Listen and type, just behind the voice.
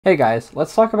Hey guys,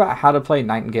 let's talk about how to play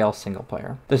Nightingale single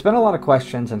player. There's been a lot of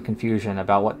questions and confusion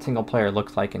about what single player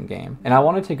looks like in game, and I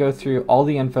wanted to go through all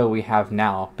the info we have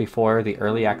now before the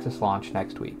early access launch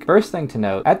next week. First thing to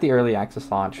note, at the early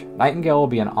access launch, Nightingale will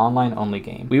be an online only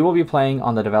game. We will be playing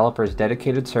on the developer's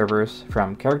dedicated servers,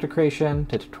 from character creation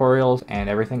to tutorials and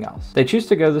everything else. They choose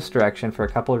to go this direction for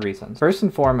a couple of reasons. First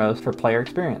and foremost, for player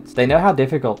experience. They know how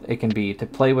difficult it can be to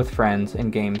play with friends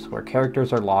in games where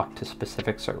characters are locked to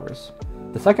specific servers.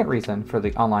 The second reason for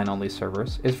the online-only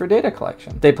servers is for data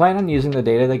collection. They plan on using the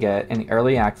data they get in the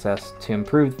early access to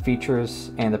improve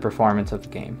features and the performance of the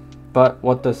game. But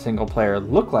what does single player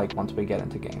look like once we get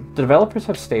into game? The developers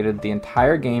have stated the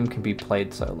entire game can be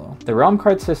played solo. The realm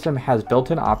card system has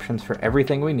built-in options for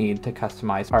everything we need to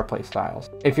customize our playstyles.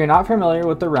 If you're not familiar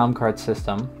with the realm card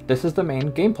system, this is the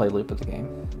main gameplay loop of the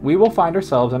game. We will find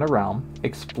ourselves in a realm,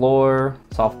 explore,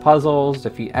 solve puzzles,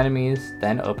 defeat enemies,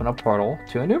 then open a portal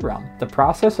to a new realm. The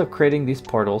process of creating these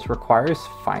portals requires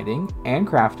finding and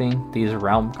crafting these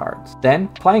realm cards, then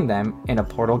playing them in a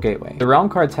portal gateway. The realm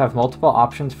cards have multiple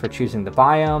options for choosing the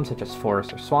biome, such as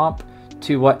forest or swamp,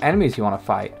 to what enemies you want to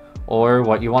fight, or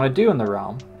what you want to do in the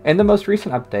realm. In the most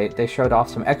recent update, they showed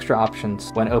off some extra options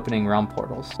when opening realm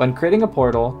portals. When creating a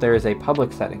portal, there is a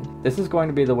public setting. This is going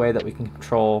to be the way that we can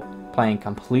control playing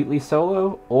completely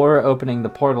solo or opening the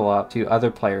portal up to other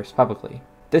players publicly.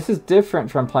 This is different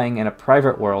from playing in a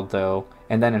private world though,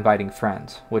 and then inviting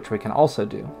friends, which we can also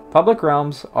do. Public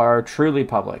realms are truly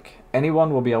public.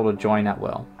 Anyone will be able to join at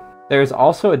will. There is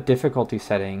also a difficulty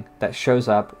setting that shows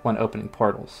up when opening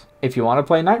portals. If you want to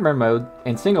play Nightmare mode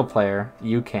in single player,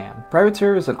 you can. Private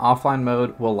servers and offline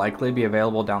mode will likely be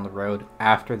available down the road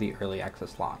after the early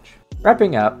access launch.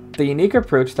 Wrapping up, the unique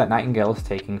approach that Nightingale is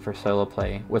taking for solo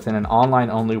play within an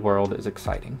online-only world is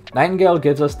exciting. Nightingale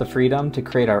gives us the freedom to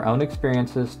create our own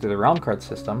experiences through the realm card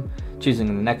system, choosing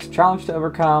the next challenge to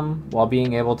overcome, while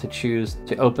being able to choose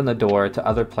to open the door to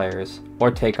other players or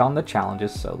take on the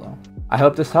challenges solo. I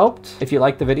hope this helped. If you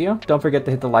liked the video, don't forget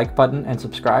to hit the like button and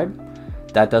subscribe.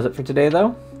 That does it for today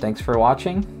though. Thanks for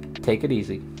watching. Take it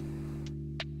easy.